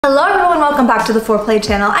Hello everyone, welcome back to the Foreplay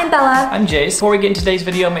channel. I'm Bella. I'm Jace. Before we get into today's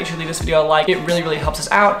video, make sure to leave this video a like. It really helps us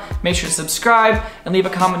out. Make sure to subscribe and leave a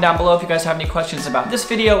comment down below if you guys have any questions about this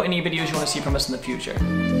video, any videos you want to see from us in the future.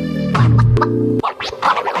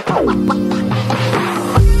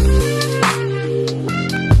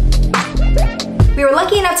 We were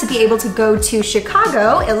lucky enough to be able to go to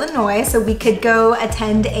Chicago, Illinois, so we could go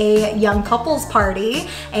attend a young couples party,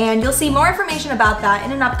 and you'll see more information about that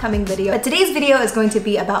in an upcoming video. But today's video is going to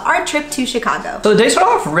be about our trip to Chicago. So the day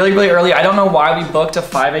started off really early. I don't know why we booked a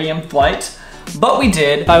 5 a.m. flight, but we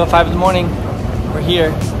did. 5:05 in the morning, we're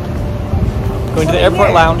here, going to the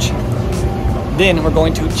airport lounge. Then we're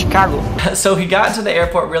going to Chicago. So we got to the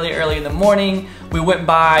airport really early in the morning. We went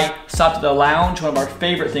by, stopped at the lounge, one of our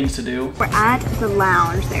favorite things to do. We're at the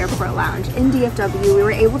lounge, the airport lounge in DFW. We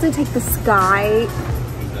were able to take the Sky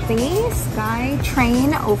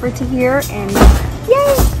train over to here, and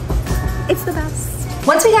yay, it's the best.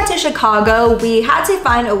 Once we got to Chicago, we had to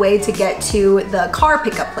find a way to get to the car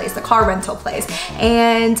pickup place, the car rental place.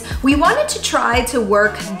 And we wanted to try to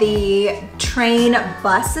work the train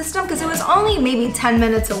bus system because it was only maybe 10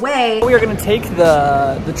 minutes away. We are gonna take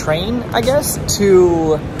the train, I guess,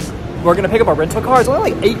 we're gonna pick up our rental car. It's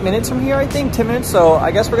only like 8 minutes from here, I think, 10 minutes. So I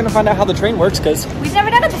guess we're gonna find out how the train works because we've never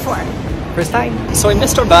done it before. First time. So we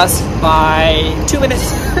missed our bus by 2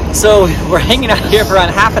 minutes. So we're hanging out here for around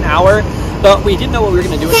half an hour. But we didn't know what we were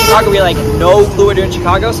gonna do in Chicago. We had like no clue what to do in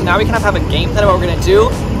Chicago. So now we kind of have a game plan of what we're gonna do.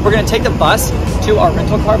 We're gonna take the bus to our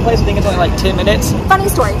rental car place. I think it's only like 10 minutes. Funny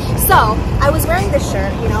story. So I was wearing this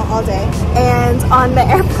shirt, you know, all day. And on the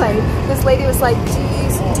airplane, this lady was like,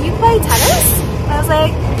 do you play tennis? And I was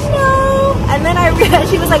like, no. And then I realized,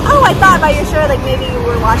 she was like, oh, I thought by your shirt, like maybe you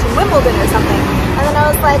were watching Wimbledon or something. And then I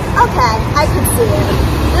was like, okay, I can see it.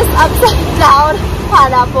 This upside down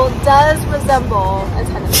pineapple does resemble a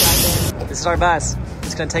tennis racket. This is our bus.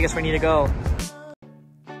 It's gonna take us where we need to go.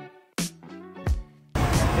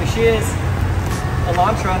 Here she is,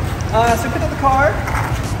 Elantra. So we picked up the car.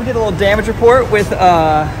 We did a little damage report with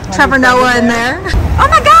Trevor Noah in there. Oh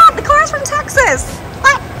my God, the car's from Texas.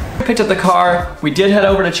 What? We picked up the car. We did head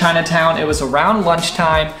over to Chinatown. It was around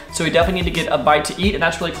lunchtime, so we definitely need to get a bite to eat, and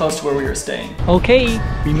that's really close to where we were staying. Okay,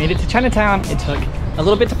 we made it to Chinatown. It took a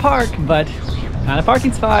little bit to park, but found a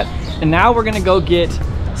parking spot, and now we're gonna go get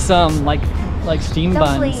some like steam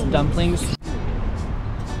dumplings.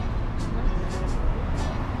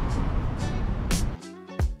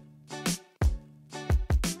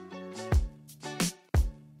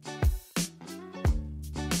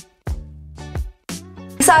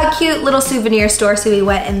 We saw a cute little souvenir store, so we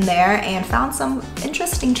went in there and found some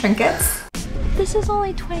interesting trinkets. This is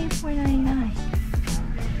only $24.99.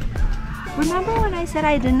 Remember when I said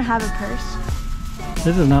I didn't have a purse?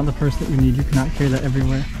 This is not the purse that you need. You cannot carry that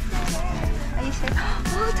everywhere. Are you sure?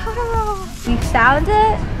 Oh, Totoro! We found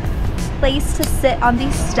a place to sit on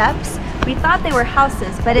these steps. We thought they were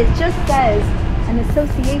houses, but it just says an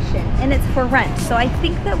association, and it's for rent. So I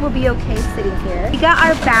think that we'll be okay sitting here. We got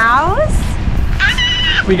our bows.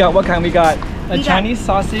 We got what kind? We got Chinese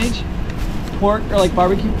sausage, pork, or like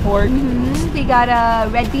barbecue pork. We got a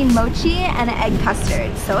red bean mochi and an egg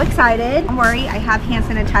custard. So excited. Don't worry, I have hand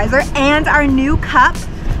sanitizer and our new cup,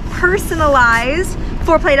 personalized,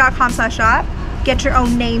 foreplay.com/shop. Get your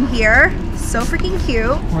own name here. So freaking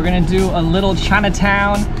cute. We're gonna do a little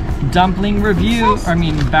Chinatown dumpling review. I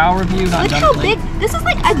mean, bow review, not Look dumpling. how big. This is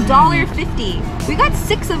like $1.50. We got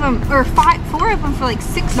 6 of them, or 4 of them for like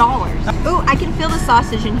 $6. Oh, I can feel the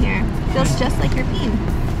sausage in here. Feels just like your bean.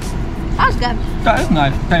 That was good. That is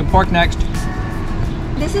nice. Okay, pork next.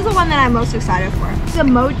 This is the one that I'm most excited for. The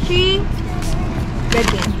mochi red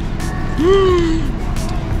bean.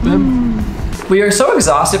 We are so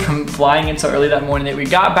exhausted from flying in so early that morning that we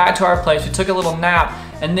got back to our place, we took a little nap,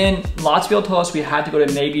 and then lots of people told us we had to go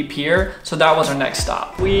to Navy Pier, so that was our next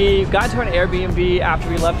stop. We got to an Airbnb after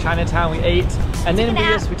we left Chinatown, we ate, and then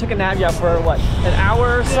we took a nap, yeah, for what, an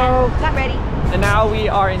hour or so? Yeah, got ready. And now we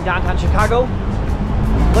are in downtown Chicago.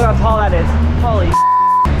 Look how tall that is. Holy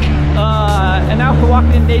and now we're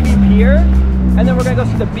walking in Navy Pier, and then we're gonna go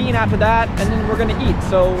see the Bean after that, and then we're gonna eat.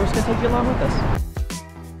 So we're just gonna take you along with us.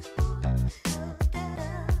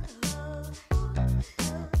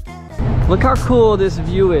 Look how cool this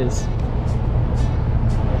view is.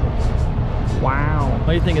 Wow. What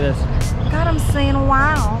do you think of this? God, I'm saying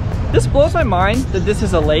wow. This blows my mind that this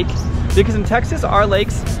is a lake, because in Texas, our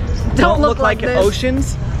lakes don't look like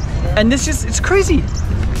oceans. And this just, it's crazy.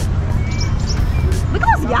 Look at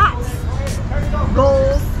those yachts.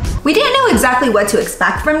 Goals. We didn't know exactly what to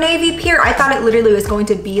expect from Navy Pier. I thought it literally was going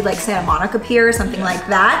to be like Santa Monica Pier or something like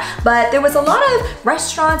that. But there was a lot of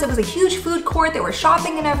restaurants. It was a huge food court. There were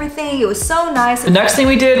shopping and everything. It was so nice. The next thing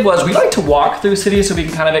we did was we like to walk through cities so we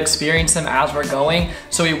can kind of experience them as we're going.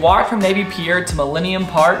 So we walked from Navy Pier to Millennium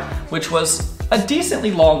Park, which was a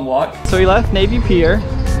decently long walk. So we left Navy Pier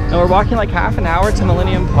and we're walking like half an hour to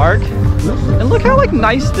Millennium Park. And look how like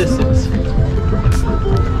nice this is.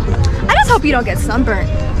 I just hope you don't get sunburnt.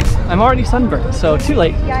 I'm already sunburned, so too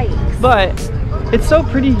late. Yikes. But it's so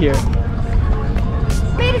pretty here.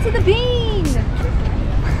 Made it to the bean.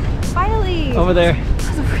 Finally. Over there.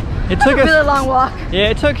 It took a really long walk.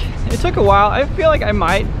 Yeah, it took a while. I feel like I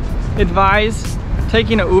might advise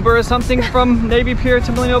taking an Uber or something from Navy Pier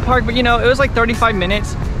to Millennium Park, but you know, it was like 35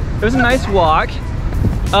 minutes. It was a nice walk.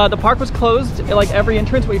 The park was closed at like every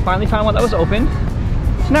entrance, but we finally found one that was open.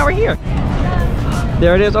 So now we're here.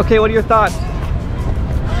 There it is. Okay, what are your thoughts?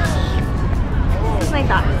 This is my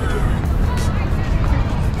thoughts.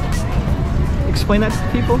 Explain that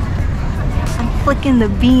to people. I'm flicking the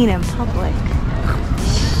bean in public.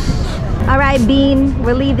 All right, Bean,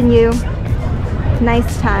 we're leaving you.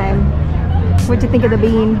 Nice time. What'd you think of the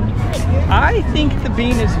bean? I think the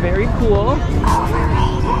bean is very cool.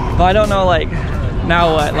 Overrated. But I don't know, like,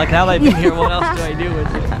 now what? Like, now that I've been here, what else do I do with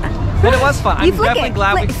it? But it was fun. I'm definitely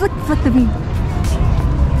glad we... Flick the bean.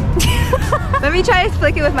 Let me try to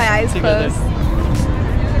flick it with my eyes closed.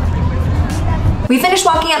 We finished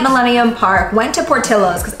walking at Millennium Park, went to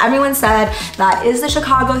Portillo's because everyone said that is the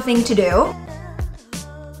Chicago thing to do.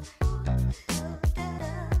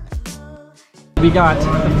 We got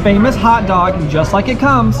the famous hot dog, just like it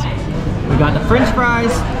comes. We got the French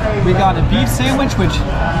fries. We got a beef sandwich, which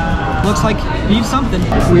looks like beef something.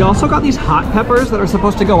 We also got these hot peppers that are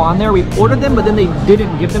supposed to go on there. We ordered them, but then they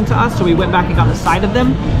didn't give them to us, so we went back and got the side of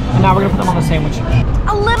them, and now we're gonna put them on the sandwich.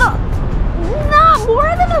 A little, not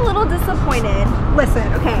more than a little disappointed.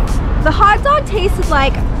 Listen, okay, the hot dog tasted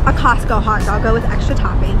like a Costco hot dog with extra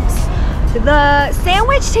toppings. The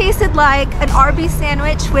sandwich tasted like an Arby's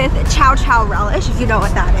sandwich with chow chow relish, if you know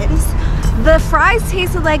what that is. The fries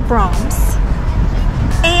tasted like Brahms.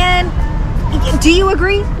 And do you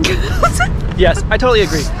agree? Yes, I totally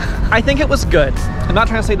agree. I think it was good. I'm not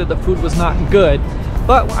trying to say that the food was not good,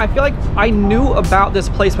 but I feel like I knew about this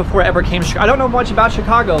place before I ever came to Chicago. I don't know much about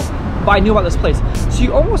Chicago, but I knew about this place. So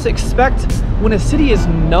you almost expect when a city is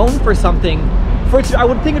known for something, for it to, I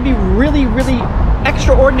would think it'd be really, really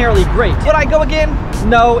extraordinarily great. Would I go again?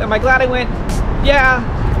 No. Am I glad I went? Yeah.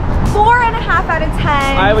 4.5 out of 10.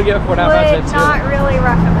 I would give it 4.5 out of 10 too. Would not really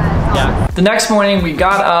recommend. Yeah. The next morning we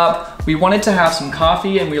got up, we wanted to have some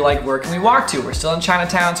coffee, and we were like, where can we walk to? We're still in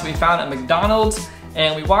Chinatown, so we found a McDonald's,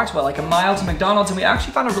 and we walked about like a mile to McDonald's, and we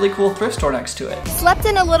actually found a really cool thrift store next to it. Slept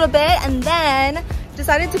in a little bit and then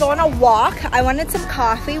decided to go on a walk. I wanted some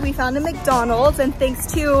coffee. We found a McDonald's, and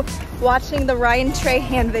thanks to watching the Ryan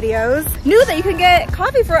Trahan videos, knew that you can get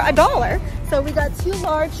coffee for $1. So we got 2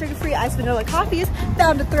 large sugar-free iced vanilla coffees,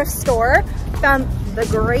 found a thrift store, found the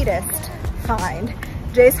greatest find.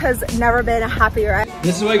 Jace has never been happier.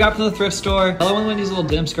 This is what I got from the thrift store. I love one of these little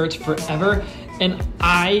denim skirts forever, and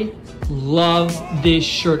I love this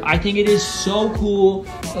shirt. I think it is so cool.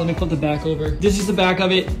 Let me flip the back over. This is the back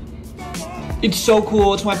of it. It's so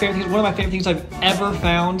cool. It's one of my favorite things I've ever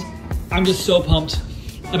found. I'm just so pumped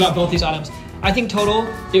about both these items. I think total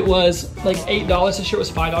it was like $8. This shirt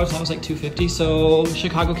was $5, and that was like $2.50. So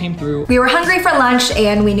Chicago came through. We were hungry for lunch,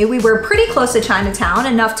 and we knew we were pretty close to Chinatown,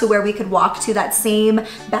 enough to where we could walk to that same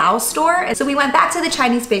bao store. And so we went back to the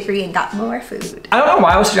Chinese bakery and got more food. I don't know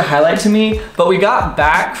why it was such a highlight to me, but we got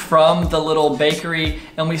back from the little bakery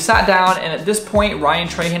and we sat down, and at this point Ryan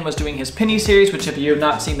Trahan was doing his Penny series, which if you have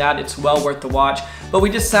not seen that, it's well worth the watch. But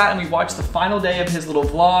we just sat and we watched the final day of his little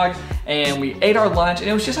vlog, and we ate our lunch, and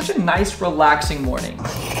it was just such a nice, relaxing morning.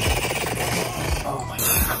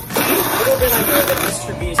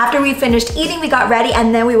 After we finished eating, we got ready,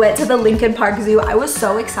 and then we went to the Lincoln Park Zoo. I was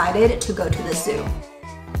so excited to go to the zoo.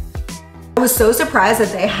 I was so surprised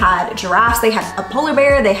that they had giraffes, they had a polar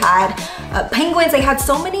bear, they had penguins, they had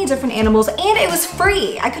so many different animals, and it was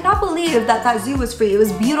free. I could not believe that that zoo was free. It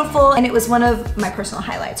was beautiful, and it was one of my personal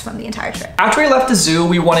highlights from the entire trip. After we left the zoo,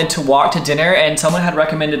 we wanted to walk to dinner, and someone had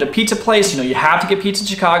recommended a pizza place. You know, you have to get pizza in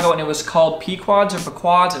Chicago, and it was called Pequods or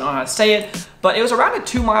Pequods, I don't know how to say it, but it was around a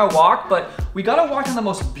 2-mile walk, but we got to walk on the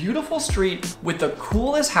most beautiful street with the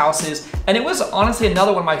coolest houses, and it was honestly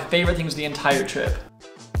another one of my favorite things the entire trip.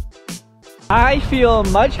 I feel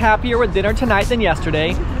much happier with dinner tonight than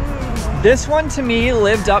yesterday. This one to me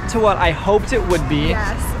lived up to what I hoped it would be.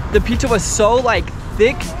 Yes. The pizza was so like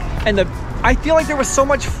thick, and I feel like there was so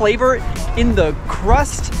much flavor in the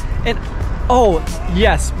crust And oh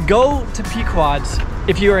yes, go to Pequod's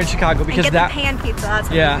if you are in Chicago because and get the pan pizza. That's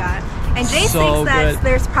what we got. And Jay so thinks that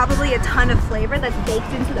there's probably a ton of flavor that's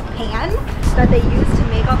baked into the pan that they use to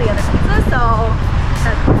make all the other pizzas. So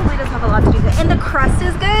that probably doesn't have a lot to do with it. And the crust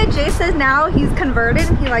is good. Jay says now he's converted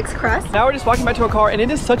and he likes crust. Now we're just walking back to our car and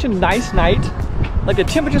it is such a nice night. Like the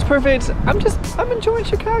temperature's perfect. I'm enjoying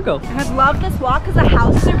Chicago. And I love this walk because the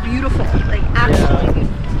houses are beautiful. Like actually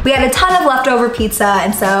beautiful. We had a ton of leftover pizza,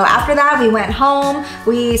 and so after that we went home.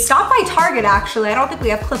 We stopped by Target actually. I don't think we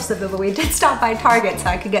have clips of it, but we did stop by Target so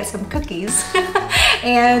I could get some cookies.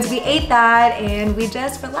 And we ate that and we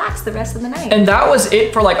just relaxed the rest of the night. And that was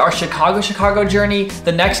it for like our Chicago journey.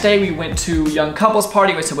 The next day we went to Young Couples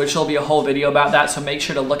Party, which will be a whole video about that, so make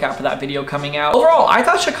sure to look out for that video coming out. Overall, I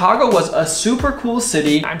thought Chicago was a super cool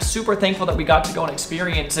city. I'm super thankful that we got to go and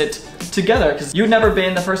experience it together because you'd never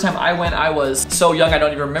been. The first time I went, I was so young I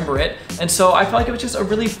don't even remember it. And so I feel like it was just a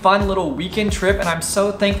really fun little weekend trip and I'm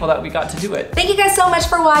so thankful that we got to do it. Thank you guys so much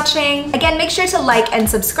for watching. Again, make sure to like and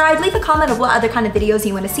subscribe. Leave a comment of what other kind of videos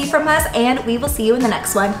you want to see from us and we will see you in the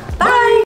next one. Bye!